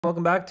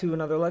Welcome back to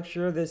another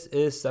lecture. This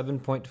is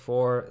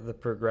 7.4, The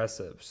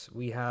Progressives.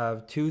 We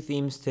have two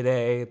themes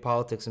today,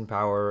 politics and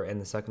power,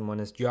 and the second one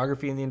is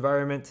geography and the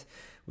environment.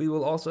 We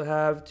will also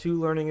have two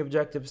learning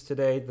objectives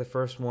today. The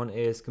first one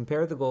is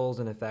compare the goals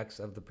and effects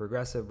of the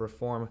progressive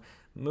reform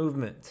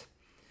movement.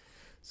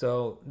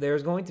 So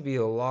there's going to be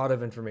a lot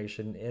of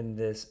information in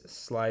this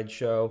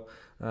slideshow.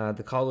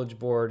 The College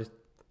Board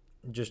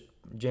just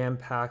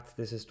jam-packed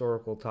this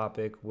historical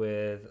topic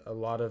with a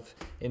lot of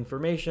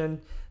information.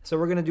 So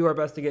we're going to do our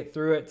best to get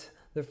through it.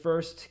 The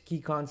first key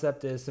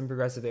concept is some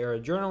progressive era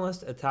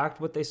journalists attacked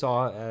what they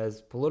saw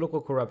as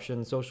political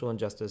corruption, social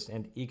injustice,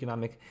 and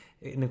economic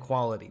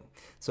inequality.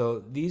 So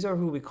these are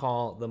who we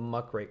call the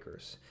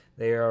muckrakers.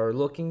 They are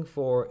looking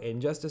for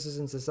injustices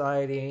in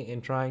society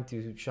and trying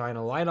to shine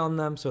a light on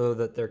them so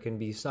that there can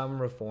be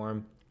some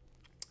reform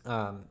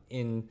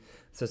in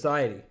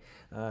society.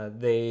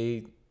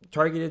 They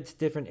targeted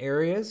different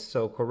areas,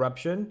 so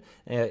corruption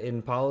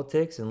in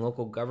politics and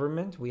local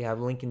government. We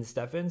have Lincoln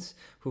Steffens,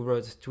 who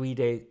wrote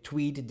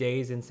Tweed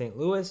Days in St.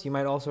 Louis. You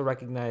might also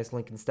recognize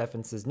Lincoln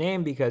Steffens'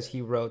 name because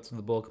he wrote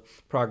the book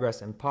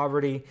Progress and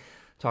Poverty,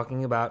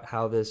 talking about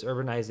how this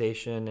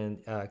urbanization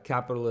and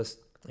capitalist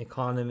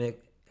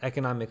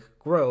economic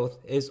growth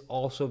is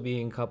also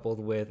being coupled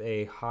with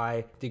a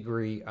high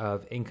degree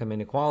of income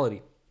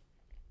inequality.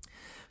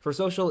 For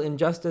social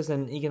injustice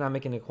and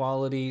economic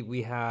inequality,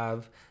 we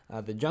have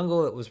The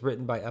Jungle that was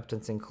written by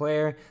Upton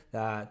Sinclair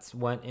that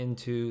went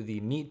into the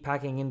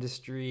meatpacking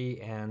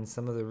industry and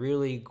some of the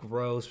really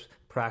gross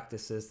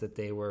practices that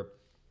they were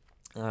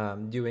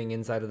doing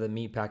inside of the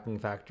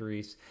meatpacking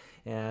factories.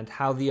 And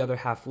How the Other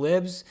Half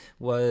Lives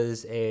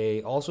was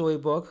also a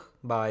book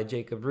by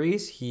Jacob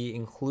Riis. He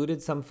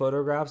included some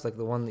photographs like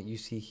the one that you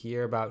see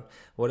here about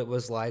what it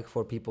was like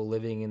for people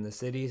living in the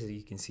cities.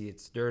 You can see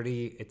it's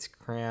dirty, it's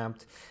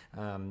cramped,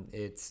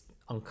 it's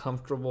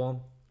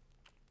uncomfortable.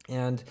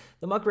 And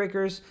the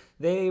muckrakers,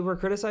 they were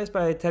criticized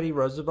by Teddy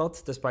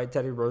Roosevelt, despite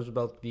Teddy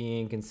Roosevelt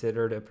being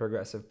considered a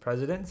progressive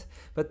president.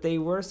 But they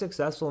were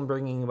successful in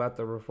bringing about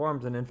the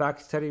reforms. And in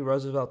fact, Teddy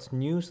Roosevelt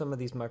knew some of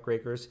these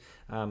muckrakers,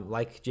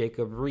 like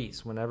Jacob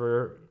Riis.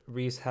 Whenever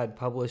Riis had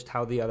published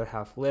How the Other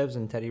Half Lives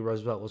and Teddy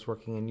Roosevelt was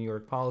working in New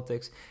York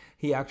politics,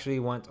 he actually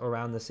went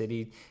around the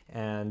city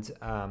and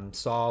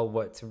saw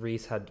what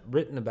Riis had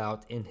written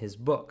about in his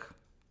book.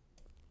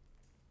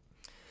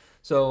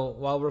 So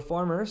while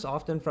reformers,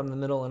 often from the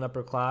middle and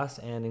upper class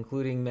and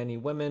including many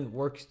women,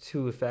 worked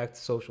to effect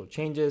social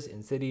changes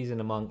in cities and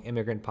among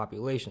immigrant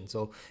populations.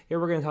 So here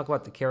we're going to talk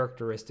about the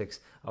characteristics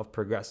of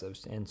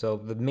progressives. And so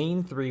the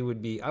main three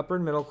would be upper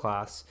and middle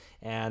class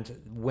and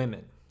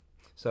women.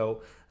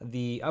 So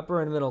the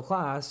upper and middle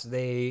class,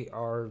 they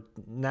are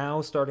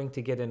now starting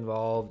to get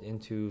involved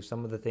into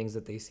some of the things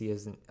that they see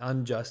as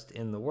unjust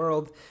in the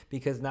world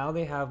because now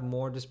they have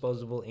more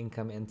disposable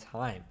income and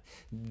time.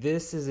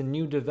 This is a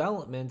new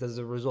development as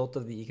a result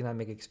of the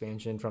economic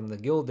expansion from the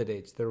Gilded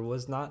Age. There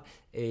was not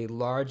a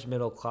large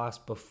middle class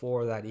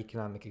before that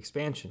economic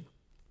expansion.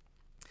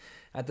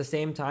 At the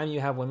same time, you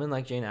have women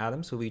like Jane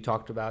Addams, who we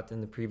talked about in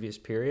the previous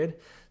period,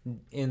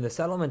 in the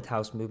settlement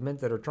house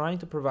movement that are trying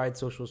to provide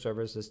social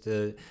services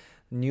to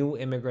new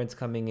immigrants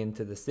coming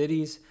into the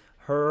cities.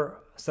 Her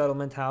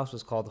settlement house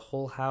was called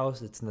Hull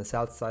House. It's in the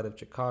south side of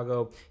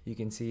Chicago. You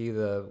can see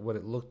what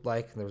it looked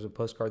like. There was a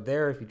postcard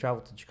there. If you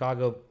travel to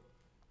Chicago,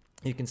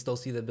 you can still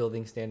see the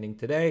building standing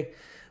today.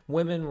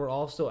 Women were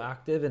also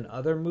active in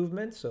other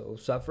movements, so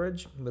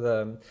suffrage with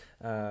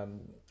a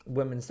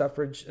Women's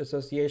Suffrage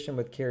Association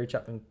with Carrie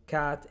Chapman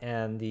Catt,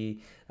 and the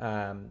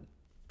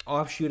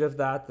offshoot of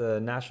that, the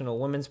National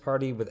Women's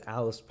Party with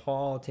Alice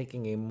Paul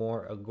taking a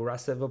more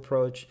aggressive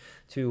approach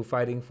to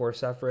fighting for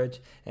suffrage.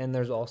 And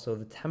there's also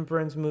the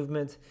temperance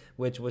movement,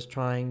 which was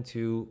trying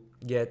to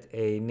get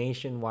a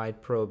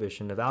nationwide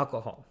prohibition of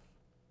alcohol.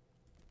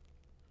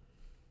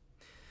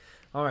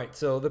 All right,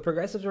 so the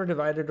progressives were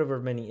divided over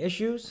many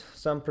issues.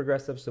 Some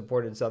progressives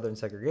supported Southern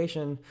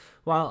segregation,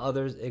 while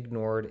others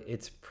ignored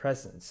its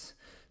presence.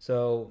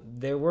 So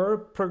there were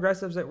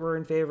progressives that were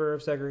in favor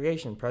of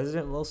segregation.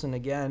 President Wilson,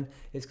 again,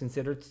 is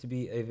considered to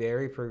be a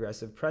very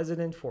progressive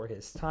president for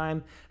his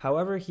time.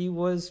 However, he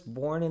was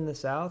born in the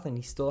South, and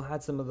he still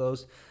had some of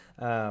those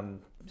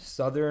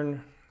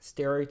Southern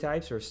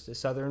stereotypes or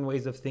Southern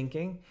ways of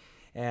thinking.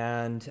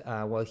 And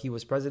while he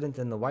was president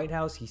in the White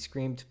House, he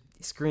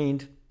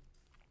screened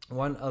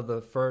one of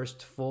the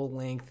first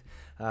full-length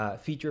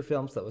feature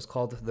films that was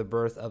called The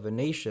Birth of a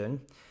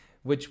Nation,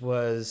 which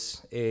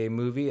was a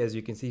movie, as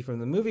you can see from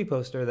the movie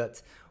poster,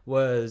 that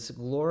was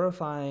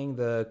glorifying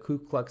the Ku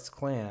Klux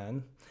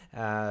Klan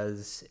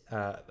as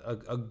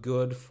a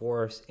good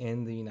force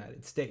in the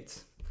United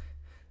States.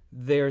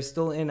 They're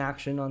still in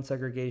action on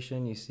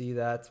segregation. You see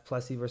that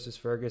Plessy versus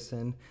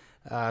Ferguson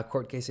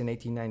court case in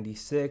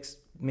 1896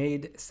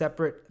 made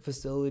separate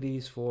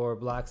facilities for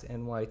blacks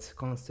and whites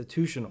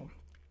constitutional.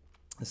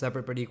 The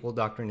separate but equal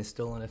doctrine is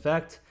still in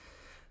effect.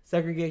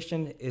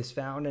 Segregation is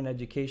found in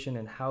education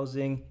and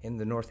housing in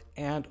the North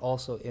and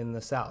also in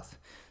the South.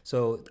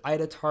 So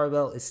Ida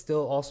Tarbell is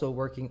still also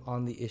working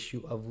on the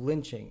issue of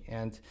lynching.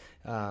 And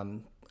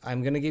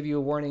I'm going to give you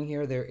a warning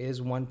here. There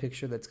is one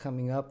picture that's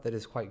coming up that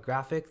is quite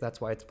graphic. That's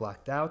why it's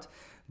blacked out.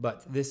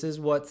 But this is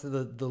what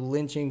the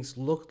lynchings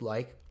looked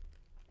like.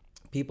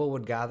 People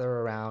would gather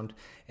around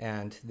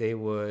and they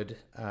would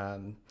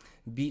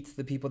beat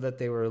the people that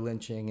they were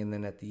lynching, and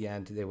then at the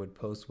end they would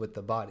post with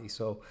the body.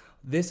 So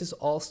this is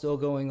all still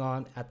going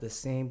on at the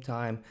same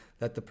time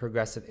that the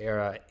progressive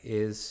era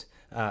is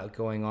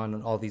going on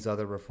and all these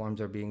other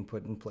reforms are being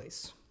put in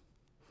place.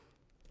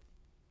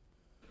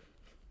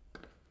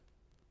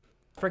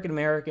 African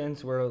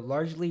Americans were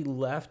largely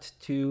left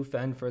to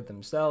fend for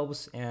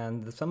themselves,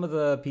 and some of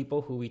the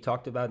people who we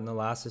talked about in the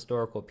last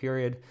historical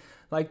period,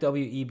 like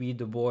W.E.B.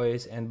 Du Bois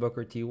and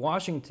Booker T.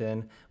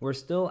 Washington, were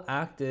still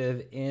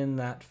active in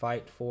that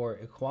fight for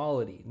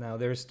equality. Now,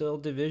 there's still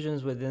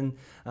divisions within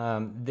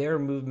their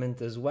movement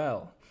as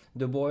well.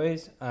 Du Bois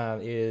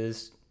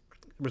is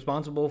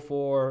responsible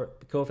for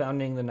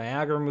co-founding the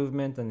Niagara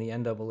movement and the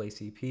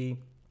NAACP.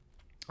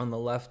 On the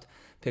left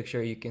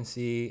picture, you can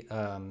see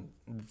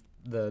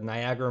the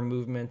Niagara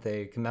movement.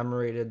 They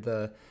commemorated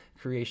the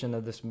creation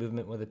of this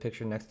movement with a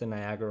picture next to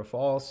Niagara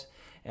Falls.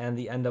 And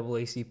the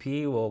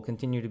NAACP will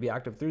continue to be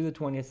active through the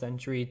 20th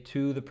century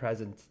to the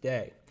present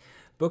day.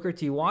 Booker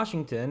T.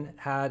 Washington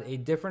had a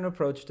different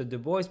approach to Du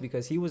Bois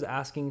because he was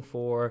asking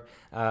for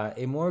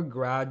a more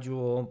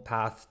gradual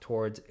path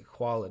towards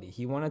equality.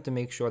 He wanted to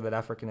make sure that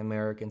African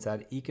Americans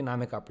had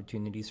economic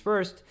opportunities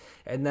first,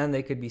 and then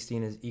they could be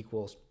seen as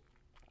equals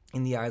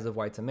in the eyes of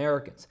white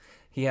Americans.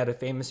 He had a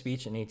famous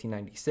speech in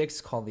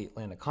 1896 called the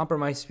Atlanta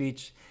Compromise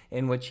speech,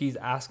 in which he's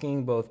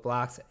asking both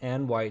blacks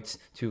and whites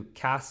to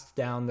cast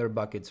down their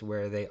buckets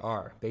where they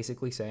are,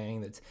 basically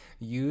saying that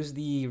use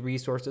the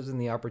resources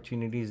and the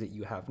opportunities that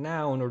you have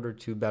now in order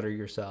to better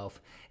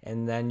yourself,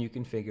 and then you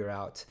can figure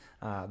out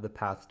the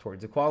path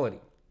towards equality.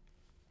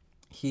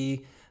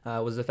 He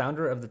was the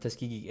founder of the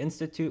Tuskegee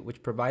Institute,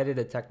 which provided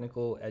a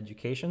technical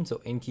education. So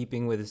in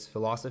keeping with his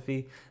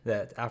philosophy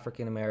that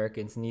African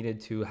Americans needed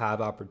to have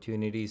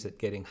opportunities at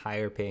getting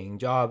higher paying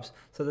jobs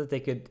so that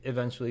they could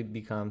eventually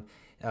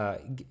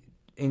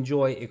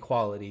enjoy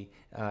equality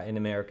in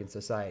American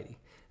society.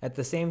 At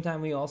the same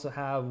time, we also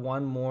have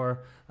one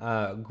more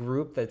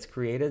group that's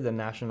created, the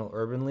National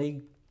Urban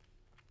League,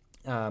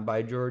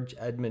 by George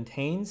Edmund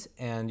Haynes,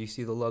 and you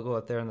see the logo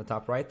up there in the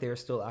top right. They are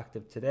still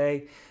active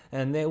today,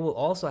 and they will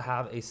also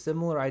have a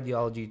similar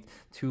ideology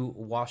to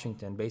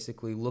Washington,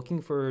 basically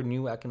looking for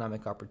new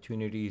economic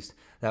opportunities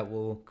that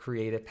will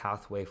create a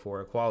pathway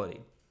for equality.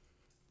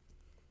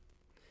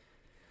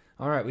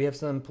 All right, we have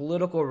some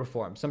political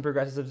reform. Some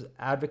progressives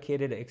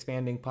advocated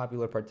expanding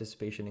popular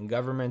participation in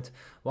government,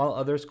 while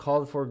others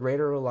called for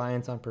greater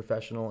reliance on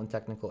professional and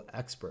technical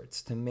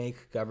experts to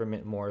make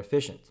government more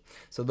efficient.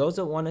 So those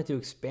that wanted to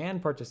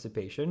expand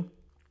participation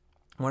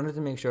wanted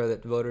to make sure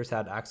that voters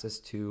had access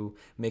to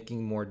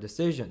making more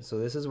decisions. So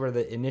this is where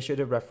the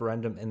initiative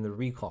referendum and the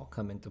recall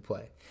come into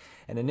play.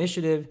 An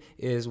initiative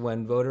is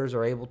when voters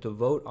are able to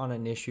vote on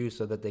an issue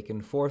so that they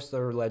can force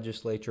their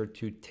legislature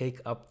to take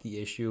up the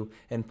issue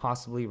and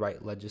possibly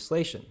write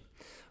legislation.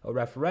 A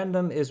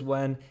referendum is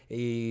when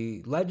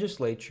a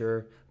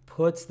legislature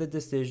puts the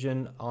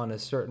decision on a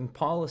certain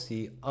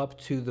policy up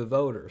to the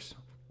voters.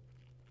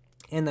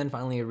 And then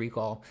finally, a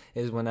recall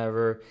is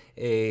whenever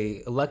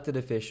a elected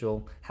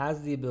official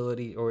has the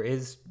ability or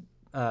is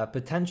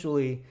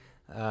potentially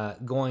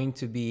going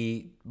to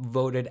be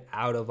voted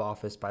out of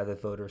office by the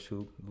voters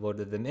who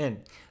voted them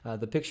in.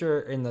 The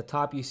picture in the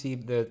top, you see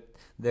that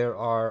there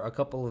are a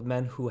couple of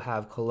men who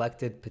have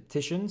collected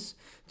petitions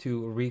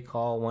to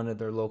recall one of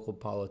their local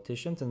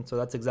politicians. And so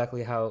that's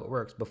exactly how it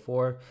works.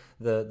 Before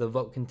the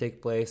vote can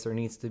take place, there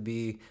needs to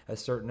be a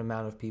certain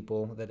amount of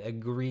people that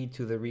agree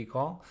to the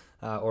recall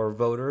or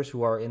voters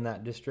who are in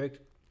that district,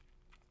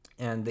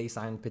 and they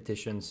sign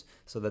petitions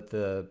so that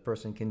the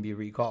person can be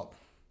recalled.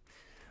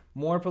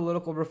 More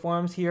political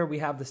reforms here. We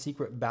have the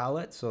secret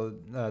ballot, so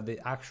the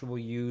actual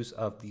use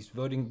of these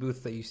voting booths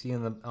that you see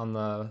on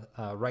the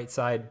right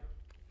side,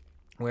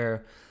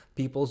 where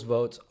people's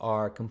votes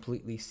are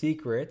completely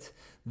secret.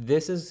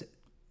 This is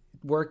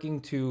working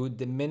to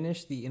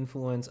diminish the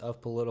influence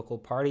of political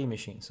party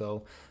machines.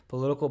 So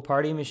political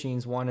party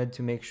machines wanted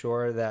to make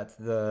sure that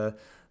the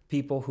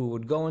people who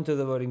would go into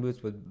the voting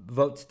booths would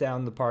vote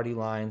down the party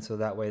line so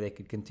that way they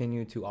could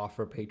continue to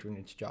offer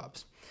patronage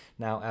jobs.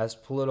 Now, as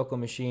political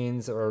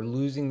machines are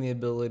losing the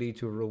ability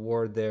to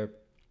reward their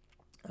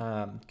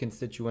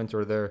constituents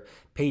or their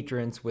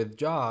patrons with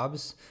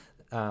jobs,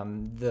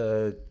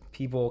 the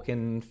people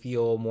can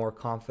feel more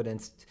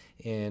confidence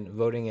in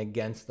voting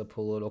against the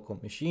political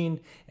machine,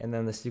 and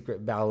then the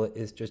secret ballot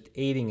is just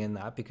aiding in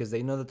that because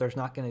they know that there's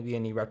not going to be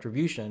any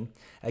retribution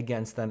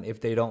against them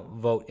if they don't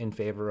vote in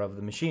favor of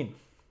the machine.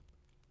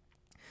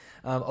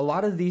 A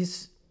lot of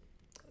these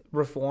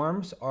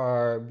reforms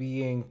are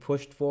being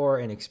pushed for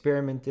and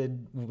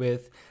experimented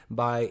with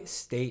by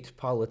state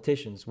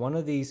politicians. One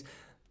of these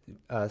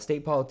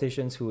state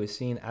politicians who is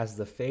seen as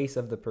the face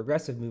of the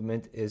progressive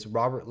movement is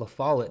Robert La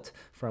Follette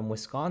from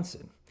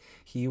Wisconsin.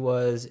 He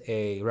was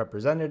a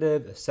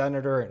representative, a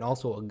senator, and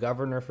also a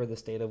governor for the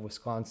state of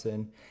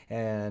Wisconsin,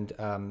 and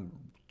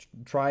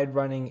tried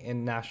running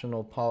in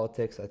national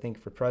politics, I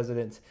think, for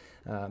president,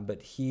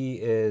 but he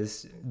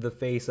is the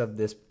face of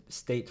this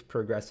state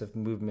progressive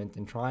movement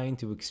in trying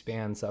to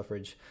expand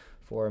suffrage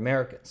for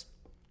Americans.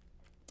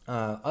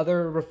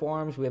 Other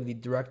reforms, we have the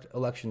direct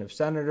election of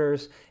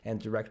senators and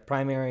direct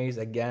primaries,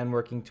 again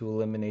working to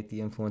eliminate the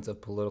influence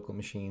of political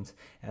machines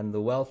and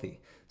the wealthy.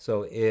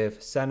 So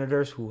if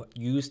senators who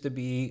used to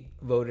be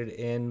voted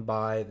in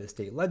by the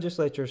state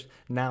legislatures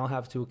now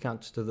have to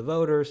account to the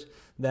voters,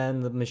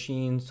 then the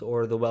machines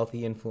or the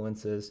wealthy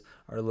influences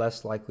are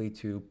less likely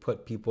to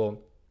put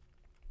people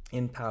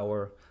in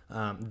power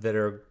that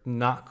are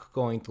not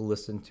going to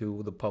listen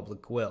to the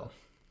public will.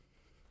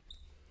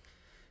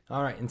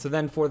 All right, and so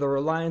then for the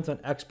reliance on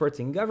experts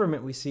in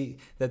government, we see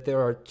that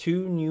there are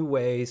two new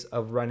ways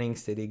of running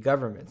city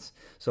governments.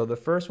 So the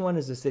first one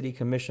is the city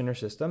commissioner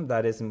system,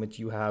 that is in which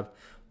you have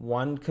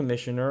one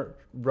commissioner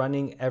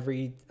running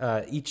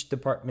each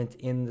department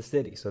in the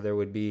city. So there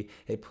would be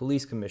a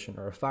police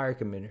commissioner, a fire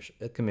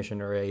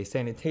commissioner, a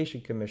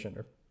sanitation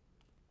commissioner.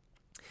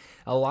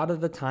 A lot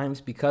of the times,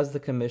 because the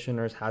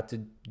commissioners had to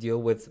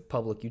deal with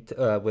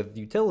with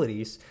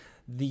utilities,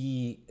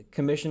 the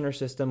commissioner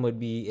system would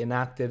be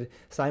enacted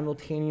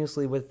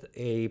simultaneously with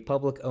a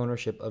public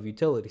ownership of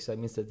utilities. So that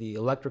means that the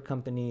electric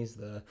companies,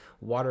 the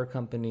water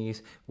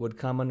companies would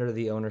come under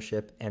the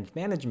ownership and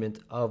management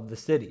of the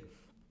city.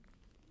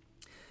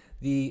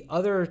 The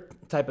other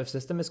type of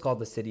system is called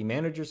the city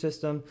manager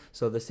system.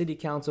 So the city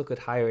council could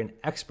hire an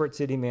expert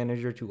city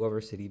manager to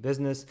oversee city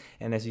business.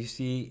 And as you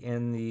see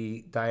in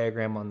the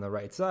diagram on the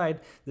right side,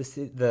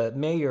 the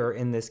mayor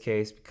in this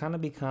case kind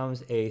of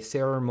becomes a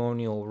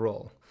ceremonial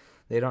role.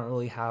 They don't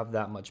really have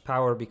that much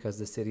power because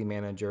the city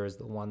manager is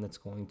the one that's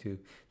going to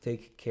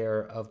take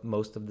care of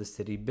most of the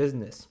city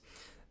business.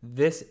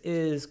 This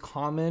is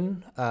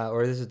common,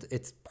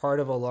 it's part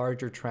of a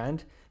larger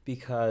trend,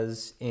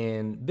 because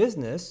in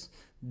business,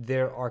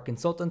 there are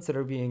consultants that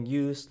are being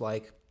used,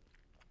 like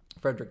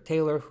Frederick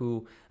Taylor,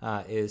 who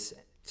is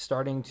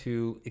starting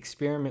to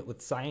experiment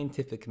with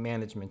scientific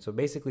management. So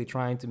basically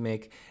trying to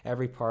make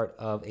every part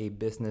of a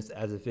business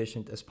as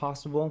efficient as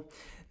possible.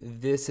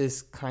 This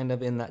is kind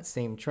of in that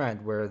same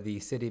trend where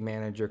the city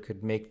manager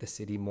could make the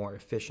city more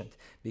efficient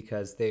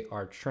because they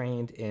are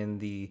trained in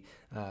the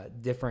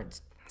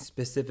different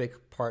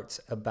specific parts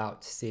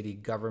about city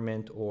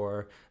government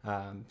or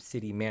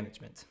city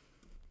management.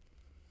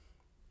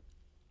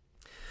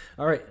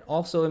 All right,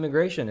 also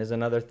immigration is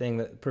another thing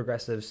that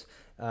progressives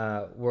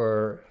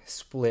were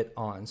split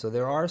on. So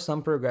there are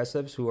some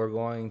progressives who are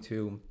going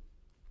to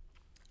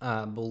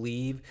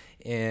believe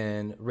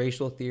in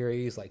racial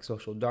theories like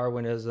social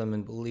Darwinism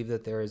and believe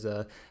that there is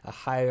a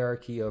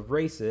hierarchy of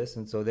races,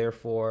 and so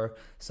therefore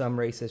some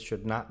races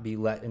should not be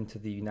let into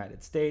the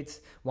United States,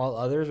 while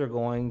others are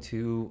going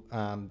to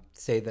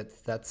say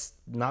that that's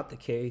not the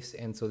case,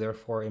 and so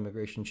therefore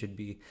immigration should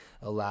be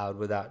allowed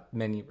without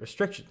many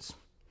restrictions.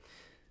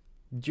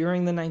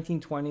 During the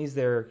 1920s,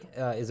 there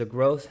is a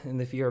growth in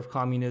the fear of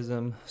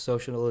communism,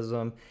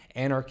 socialism,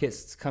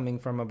 anarchists coming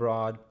from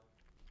abroad.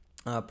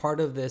 Part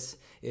of this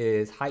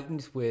is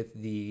heightened with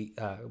the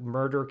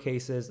murder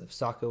cases of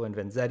Sacco and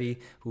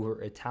Vanzetti, who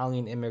were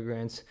Italian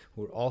immigrants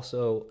who were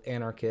also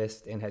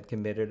anarchists and had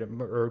committed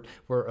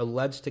were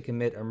alleged to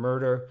commit a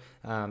murder.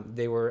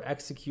 They were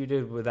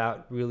executed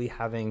without really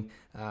having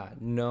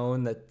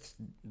known that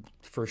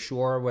for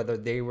sure whether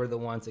they were the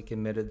ones that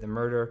committed the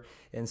murder.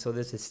 And so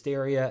this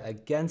hysteria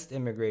against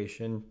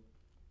immigration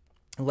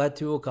led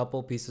to a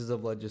couple pieces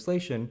of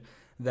legislation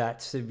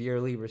that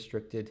severely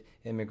restricted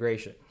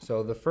immigration.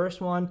 So the first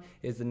one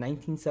is the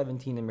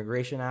 1917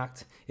 Immigration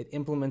Act. It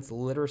implements the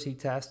literacy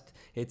test.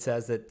 It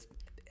says that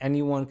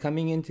anyone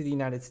coming into the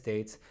United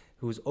States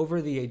who is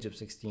over the age of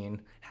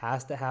 16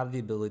 has to have the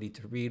ability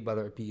to read,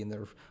 whether it be in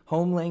their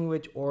home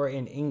language or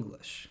in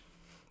English.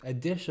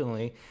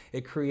 Additionally,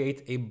 it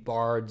creates a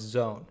barred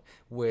zone,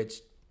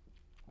 which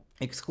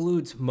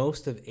excludes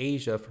most of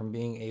Asia from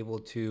being able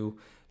to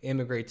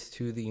immigrates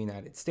to the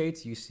United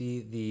States. You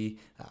see the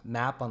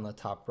map on the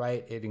top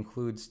right. It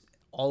includes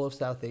all of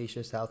South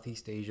Asia,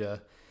 Southeast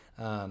Asia,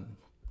 and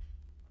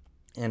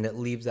it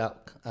leaves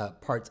out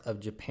parts of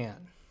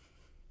Japan.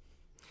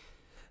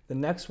 The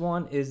next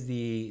one is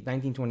the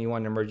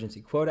 1921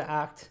 Emergency Quota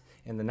Act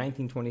and the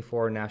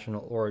 1924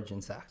 National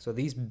Origins Act. So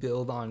these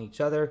build on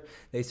each other.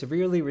 They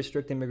severely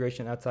restrict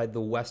immigration outside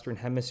the Western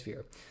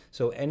Hemisphere.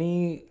 So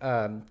any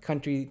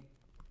country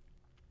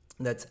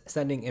that's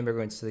sending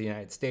immigrants to the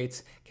United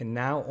States can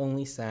now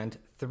only send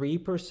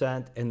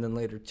 3% and then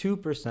later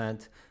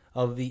 2%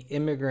 of the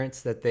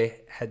immigrants that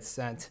they had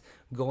sent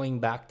going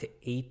back to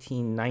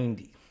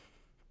 1890.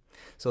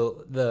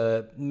 So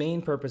the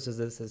main purpose of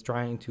this is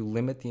trying to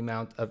limit the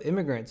amount of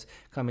immigrants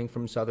coming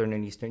from Southern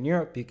and Eastern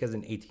Europe, because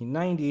in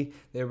 1890,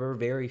 there were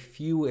very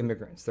few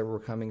immigrants that were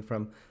coming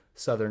from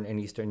Southern and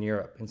Eastern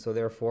Europe. And so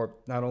therefore,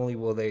 not only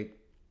will they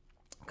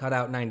cut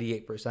out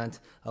 98%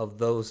 of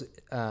those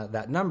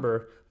that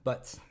number,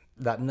 but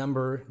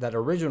that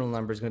original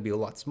number is going to be a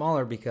lot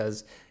smaller,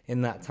 because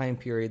in that time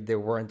period, there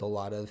weren't a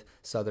lot of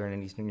Southern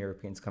and Eastern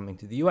Europeans coming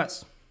to the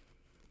U.S.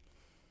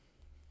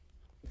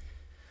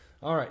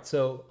 All right,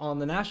 so on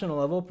the national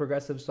level,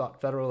 progressives sought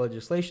federal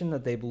legislation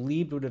that they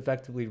believed would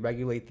effectively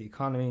regulate the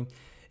economy,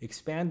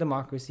 expand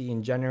democracy,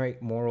 and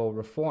generate moral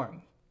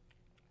reform.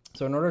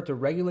 So in order to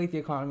regulate the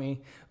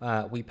economy,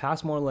 we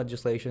pass more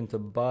legislation to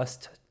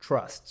bust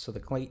trust. So the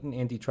Clayton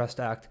Antitrust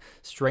Act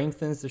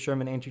strengthens the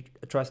Sherman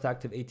Antitrust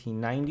Act of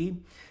 1890.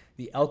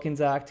 The Elkins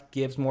Act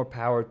gives more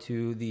power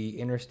to the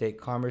Interstate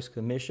Commerce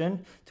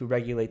Commission to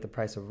regulate the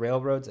price of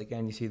railroads.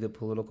 Again, you see the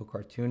political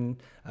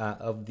cartoon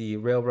of the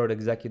railroad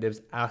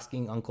executives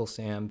asking Uncle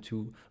Sam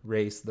to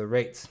raise the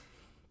rates.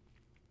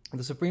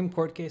 The Supreme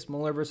Court case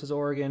Mueller versus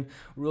Oregon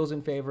rules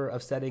in favor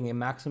of setting a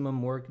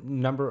maximum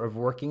number of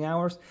working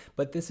hours,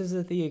 but this is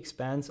at the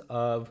expense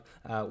of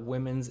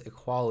women's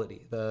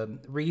equality. The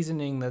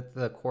reasoning that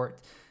the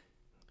court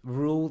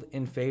ruled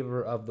in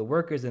favor of the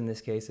workers in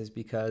this case is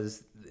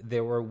because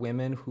there were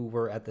women who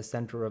were at the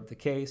center of the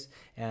case,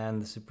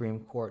 and the Supreme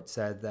Court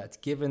said that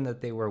given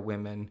that they were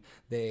women,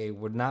 they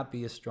would not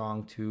be as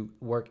strong to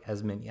work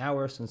as many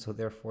hours, and so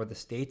therefore the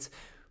states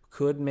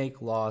could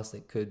make laws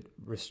that could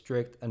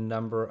restrict a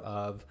number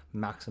of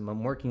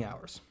maximum working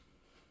hours.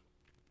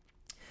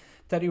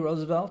 Teddy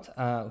Roosevelt,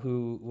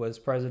 who was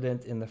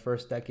president in the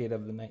first decade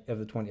of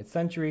the 20th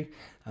century,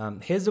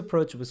 his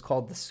approach was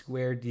called the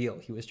square deal.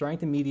 He was trying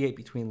to mediate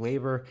between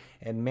labor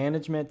and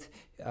management.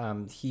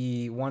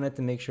 He wanted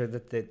to make sure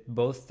that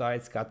both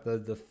sides got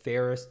the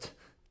fairest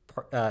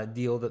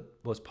deal that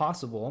was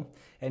possible,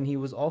 and he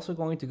was also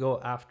going to go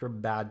after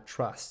bad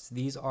trusts.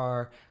 These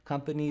are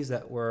companies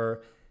that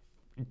were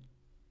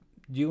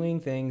doing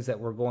things that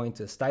were going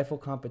to stifle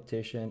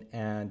competition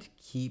and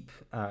keep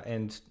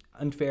and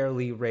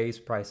unfairly raise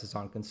prices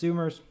on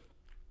consumers.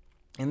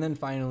 And then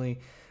finally,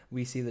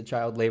 we see the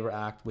Child Labor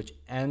Act, which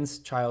ends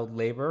child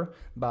labor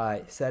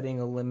by setting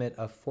a limit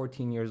of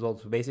 14 years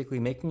old. So basically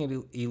making it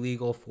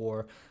illegal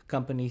for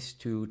companies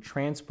to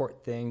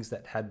transport things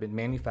that had been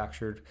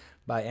manufactured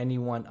by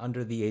anyone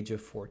under the age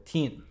of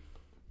 14.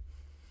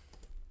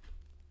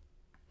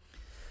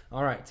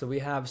 All right, so we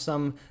have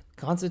some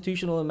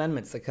constitutional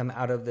amendments that come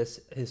out of this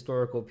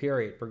historical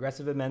period.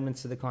 Progressive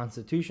amendments to the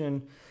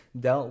Constitution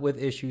dealt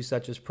with issues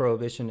such as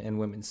prohibition and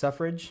women's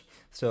suffrage.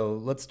 So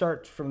let's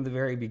start from the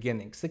very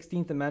beginning.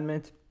 16th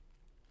Amendment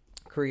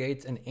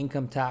creates an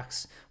income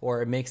tax,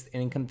 or it makes the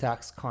income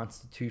tax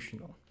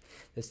constitutional.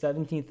 The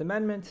 17th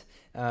Amendment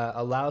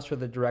allows for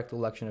the direct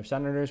election of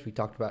senators. We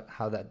talked about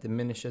how that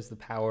diminishes the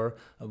power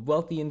of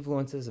wealthy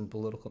influences and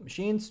political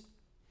machines.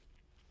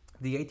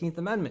 The 18th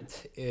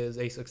Amendment is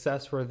a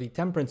success for the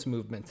temperance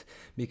movement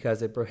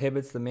because it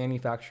prohibits the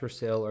manufacture,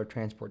 sale, or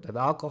transport of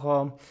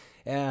alcohol,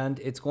 and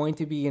it's going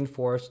to be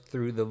enforced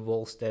through the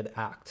Volstead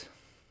Act.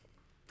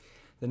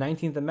 The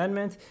 19th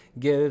Amendment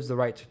gives the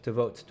right to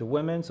vote to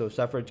women, so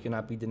suffrage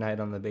cannot be denied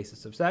on the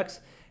basis of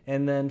sex.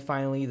 And then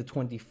finally, the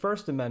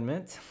 21st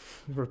Amendment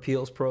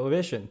repeals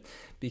prohibition.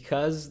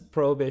 Because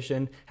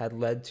prohibition had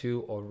led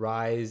to a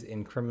rise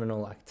in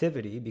criminal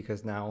activity,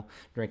 because now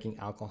drinking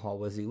alcohol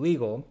was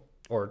illegal,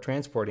 or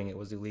transporting it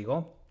was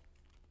illegal,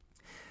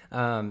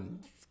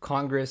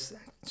 Congress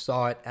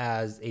saw it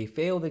as a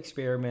failed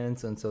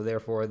experiment, and so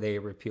therefore they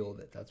repealed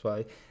it. That's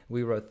why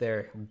we wrote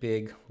there,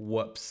 big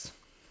whoops.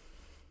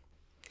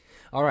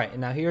 All right,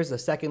 and now here's the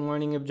second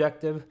learning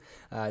objective.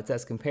 It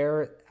says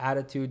compare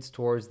attitudes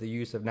towards the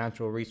use of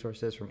natural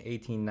resources from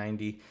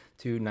 1890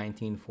 to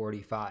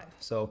 1945.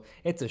 So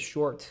it's a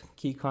short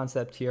key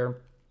concept here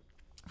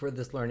for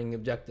this learning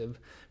objective.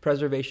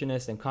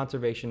 Preservationists and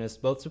conservationists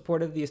both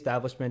supported the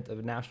establishment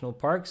of national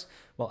parks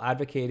while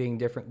advocating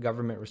different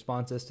government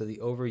responses to the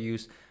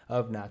overuse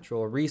of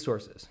natural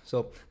resources.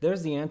 So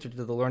there's the answer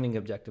to the learning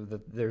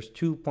objective. There's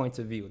 2 points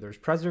of view. There's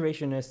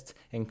preservationists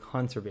and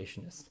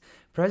conservationists.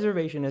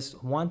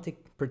 Preservationists want to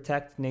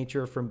protect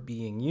nature from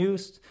being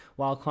used,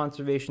 while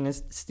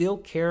conservationists still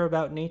care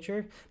about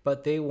nature,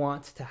 but they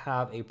want to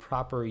have a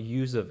proper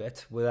use of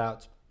it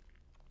without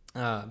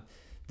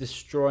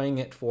destroying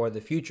it for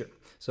the future.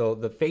 So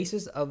the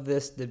faces of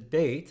this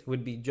debate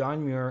would be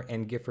John Muir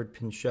and Gifford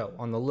Pinchot.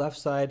 On the left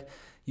side,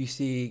 you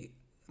see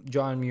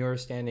John Muir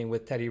standing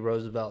with Teddy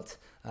Roosevelt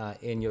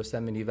in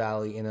Yosemite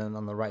Valley, and then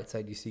on the right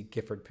side, you see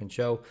Gifford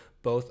Pinchot.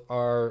 Both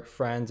are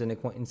friends and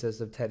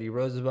acquaintances of Teddy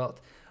Roosevelt.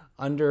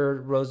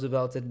 Under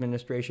Roosevelt's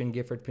administration,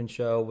 Gifford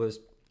Pinchot was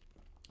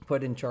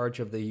put in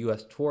charge of the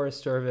U.S.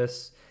 Forest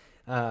Service.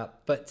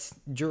 But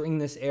during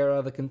this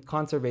era, the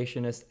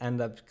conservationists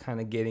end up kind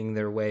of getting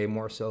their way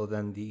more so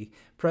than the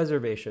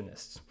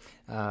preservationists.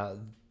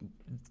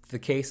 The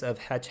case of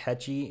Hetch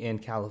Hetchy in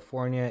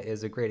California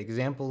is a great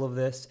example of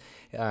this.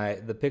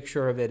 The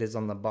picture of it is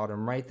on the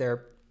bottom right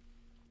there.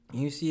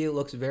 You see it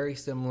looks very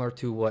similar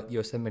to what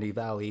Yosemite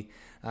Valley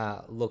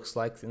looks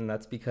like, and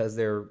that's because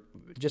they're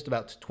just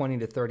about 20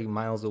 to 30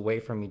 miles away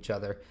from each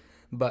other.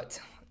 But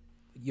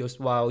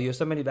while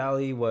Yosemite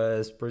Valley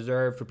was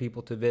preserved for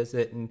people to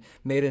visit and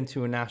made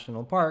into a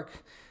national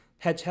park,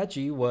 Hetch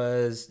Hetchy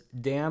was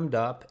dammed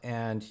up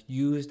and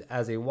used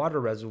as a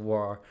water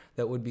reservoir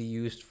that would be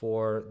used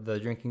for the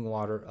drinking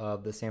water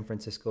of the San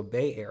Francisco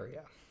Bay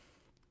Area.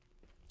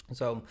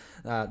 So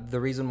the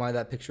reason why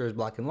that picture is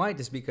black and white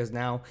is because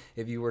now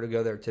if you were to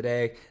go there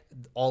today,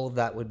 all of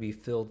that would be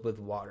filled with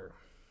water.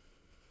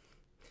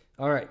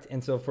 All right,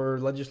 and so for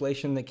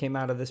legislation that came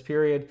out of this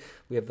period,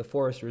 we have the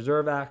Forest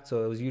Reserve Act.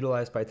 So it was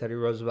utilized by Teddy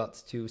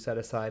Roosevelt to set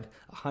aside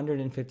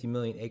 150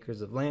 million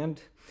acres of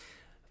land.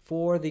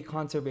 For the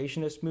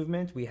conservationist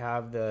movement, we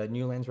have the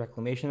New Lands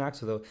Reclamation Act.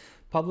 So the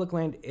public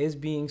land is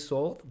being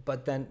sold,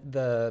 but then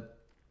the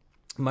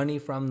money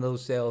from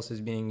those sales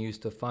is being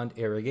used to fund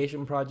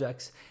irrigation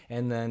projects.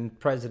 And then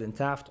President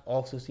Taft,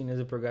 also seen as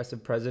a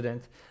progressive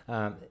president,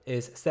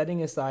 is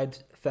setting aside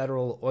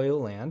federal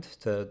oil land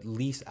to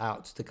lease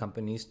out to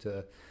companies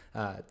to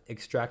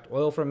extract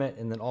oil from it,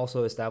 and then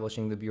also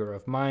establishing the Bureau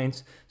of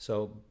Mines,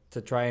 so to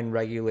try and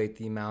regulate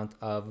the amount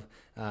of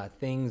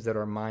things that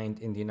are mined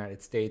in the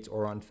United States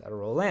or on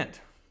federal land.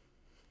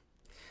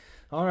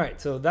 All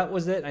right, so that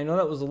was it. I know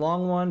that was a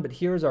long one, but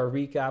here's our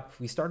recap.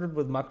 We started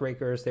with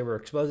muckrakers. They were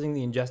exposing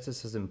the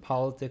injustices in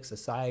politics,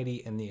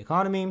 society, and the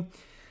economy.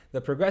 The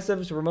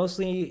progressives were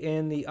mostly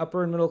in the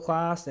upper and middle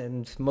class,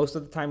 and most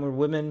of the time were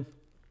women.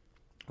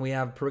 We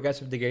have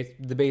progressive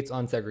debates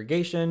on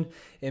segregation,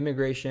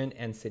 immigration,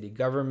 and city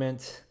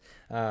government.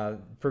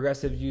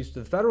 Progressives used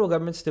the federal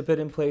governments to put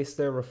in place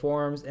their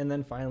reforms. And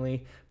then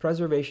finally,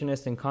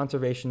 preservationists and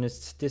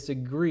conservationists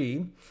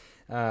disagree.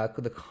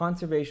 The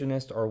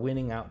conservationists are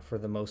winning out for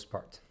the most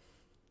part.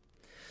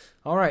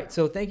 All right,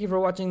 so thank you for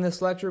watching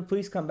this lecture.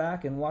 Please come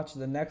back and watch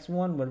the next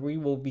one when we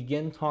will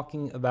begin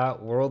talking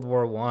about World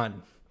War I.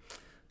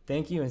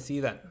 Thank you and see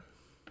you then.